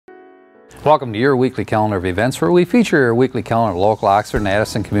Welcome to your weekly calendar of events, where we feature your weekly calendar of local Oxford and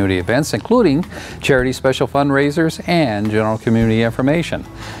Addison community events, including charity special fundraisers and general community information.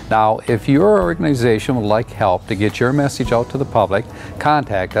 Now, if your organization would like help to get your message out to the public,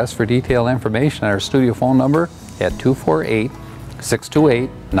 contact us for detailed information at our studio phone number at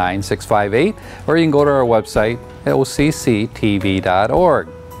 248-628-9658, or you can go to our website at occtv.org.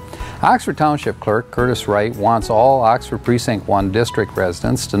 Oxford Township Clerk Curtis Wright wants all Oxford Precinct 1 District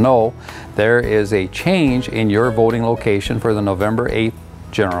residents to know there is a change in your voting location for the November 8th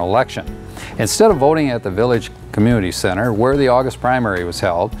general election. Instead of voting at the Village Community Center, where the August primary was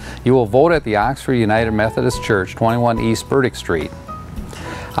held, you will vote at the Oxford United Methodist Church, 21 East Burdick Street.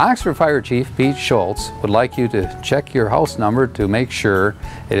 Oxford Fire Chief Pete Schultz would like you to check your house number to make sure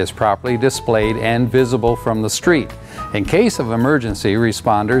it is properly displayed and visible from the street. In case of emergency,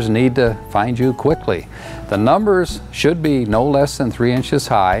 responders need to find you quickly. The numbers should be no less than 3 inches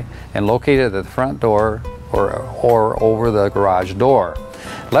high and located at the front door or over the garage door.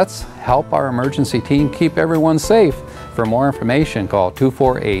 Let's help our emergency team keep everyone safe. For more information, call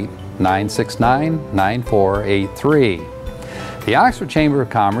 248-969-9483. The Oxford Chamber of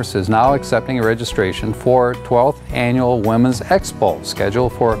Commerce is now accepting a registration for 12th Annual Women's Expo,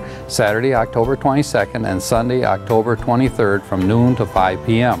 scheduled for Saturday, October 22nd and Sunday, October 23rd from noon to 5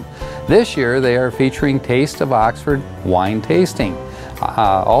 p.m. This year they are featuring Taste of Oxford wine tasting,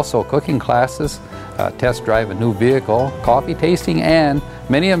 also cooking classes, test drive a new vehicle, coffee tasting, and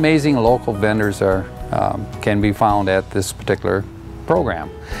many amazing local vendors can be found at this particular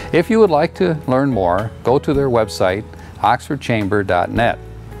program. If you would like to learn more, go to their website, oxfordchamber.net.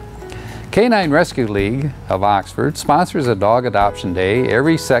 Canine Rescue League of Oxford sponsors a dog adoption day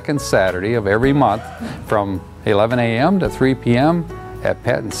every second Saturday of every month from 11 a.m. to 3 p.m. at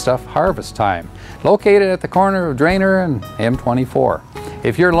Pet and Stuff Harvest Time, located at the corner of Drainer and M24.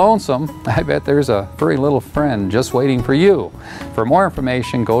 If you're lonesome, I bet there's a furry little friend just waiting for you. For more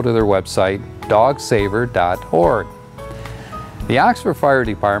information, go to their website, dogsaver.org. The Oxford Fire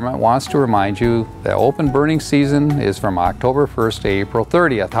Department wants to remind you that open burning season is from October 1st to April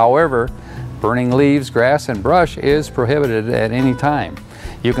 30th. However, burning leaves, grass, and brush is prohibited at any time.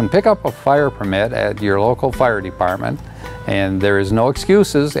 You can pick up a fire permit at your local fire department, and there is no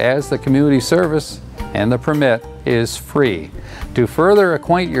excuses as the community service and the permit is free. To further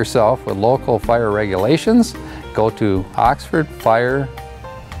acquaint yourself with local fire regulations, go to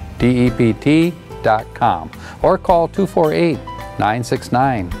oxfordfiredept.com or call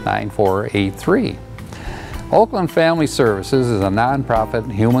 248-969-9483. Oakland Family Services is a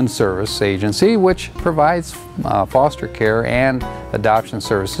nonprofit human service agency which provides foster care and adoption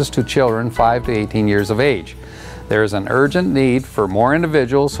services to children 5 to 18 years of age. There is an urgent need for more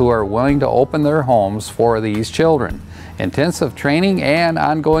individuals who are willing to open their homes for these children. Intensive training and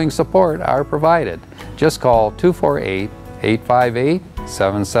ongoing support are provided. Just call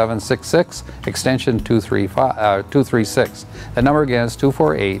 248-858-7766, extension 236. The number again is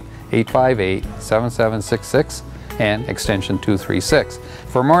 248-858-7766 and extension 236.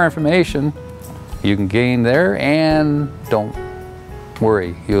 For more information, you can gain there, and don't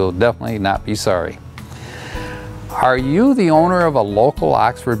worry, you'll definitely not be sorry. Are you the owner of a local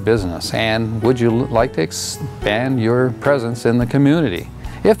Oxford business, and would you like to expand your presence in the community?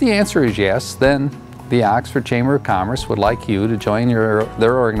 If the answer is yes, then the Oxford Chamber of Commerce would like you to join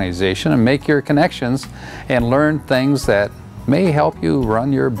their organization and make your connections and learn things that may help you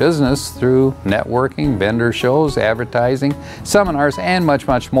run your business through networking, vendor shows, advertising, seminars, and much,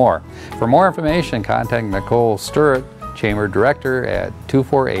 much more. For more information, contact Nicole Sturrett, Chamber Director, at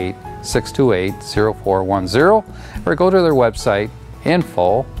 248-628-0410, or go to their website,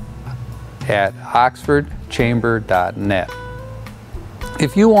 info@oxfordchamber.net.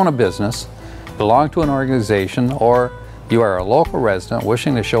 If you own a business, belong to an organization, or you are a local resident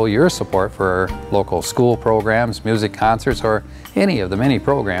wishing to show your support for local school programs, music concerts, or any of the many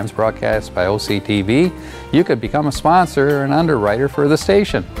programs broadcast by OCTV, you could become a sponsor or an underwriter for the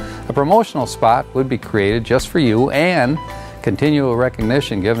station. A promotional spot would be created just for you and continual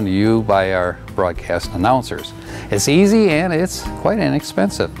recognition given to you by our broadcast announcers. It's easy and it's quite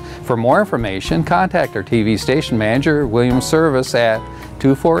inexpensive. For more information, contact our TV station manager, William Service, at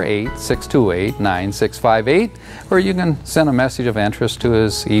 248-628-9658, or you can send a message of interest to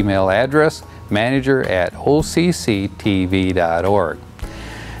his email address, manager@occtv.org.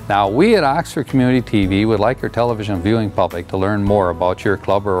 Now, we at Oxford Community TV would like your television viewing public to learn more about your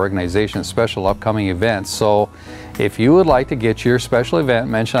club or organization's special upcoming events. So if you would like to get your special event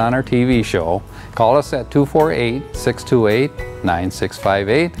mentioned on our TV show, call us at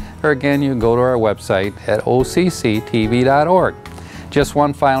 248-628-9658, or again, you can go to our website at occtv.org. Just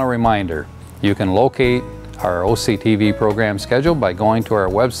one final reminder, you can locate our OCTV program schedule by going to our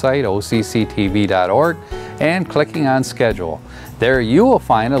website, occtv.org, and clicking on Schedule. There you will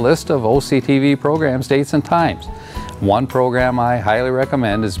find a list of OCTV programs, dates, and times. One program I highly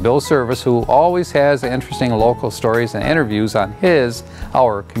recommend is Bill Service, who always has interesting local stories and interviews on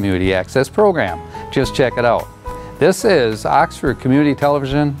our Community Access program. Just check it out. This is Oxford Community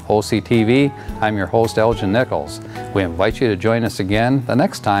Television, OCTV. I'm your host, Elgin Nichols. We invite you to join us again the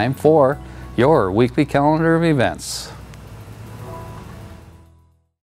next time for your weekly calendar of events.